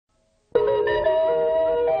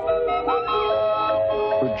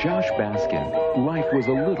Josh Baskin, life was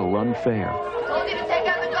a little unfair. Told you to take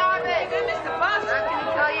out the garbage. Mr. Bus. I'm going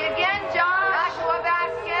to tell you again, Josh. Joshua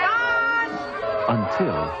Baskin. Josh!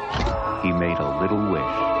 Until he made a little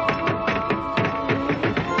wish.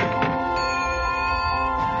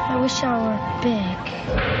 I wish I were big.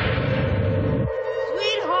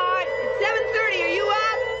 Sweetheart, it's 7:30. Are you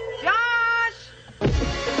up? Josh!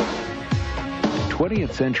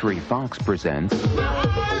 20th Century Fox presents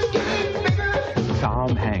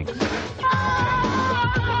Tom Hanks.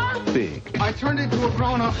 Big. I turned into a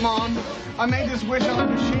grown-up, Mom. I made this wish on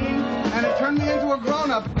a machine, and it turned me into a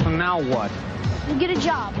grown-up. And now what? You get a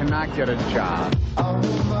job. Cannot get a job.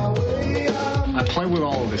 I play with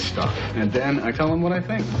all of this stuff, and then I tell them what I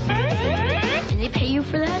think. Do they pay you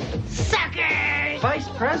for that? Suckers! Vice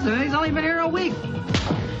President? He's only been here a week.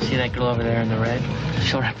 See that girl over there in the red?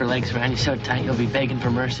 She'll wrap her legs around you so tight you'll be begging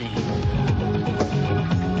for mercy.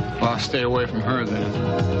 Well, I'll stay away from her then.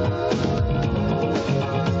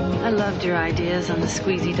 I loved your ideas on the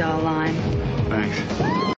squeezy doll line. Thanks.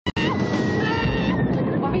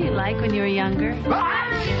 What were you like when you were younger?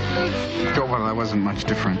 Oh, well, I wasn't much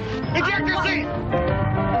different. Ejector seat!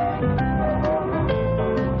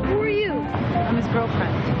 Who are you? I'm his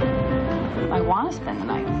girlfriend. I want to spend the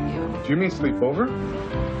night with you. Do you mean sleep over?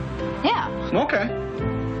 Yeah. Okay.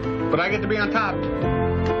 But I get to be on top.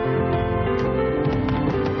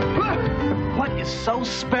 What is so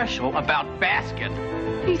special about Baskin?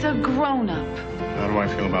 He's a grown-up. How do I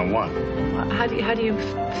feel about what? How do you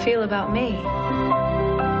feel about me?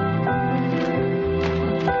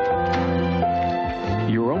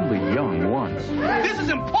 You're only young once. This is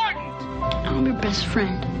important! I'm your best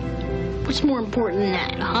friend. What's more important than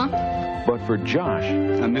that, huh? But for Josh,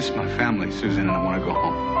 I miss my family, Susan, and I want to go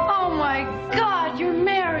home. Oh, my God, you're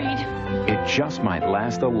married. it just might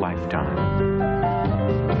last a lifetime.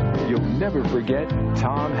 You'll never forget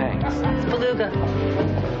Tom Hanks. Beluga.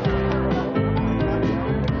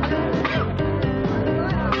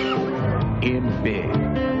 In Big.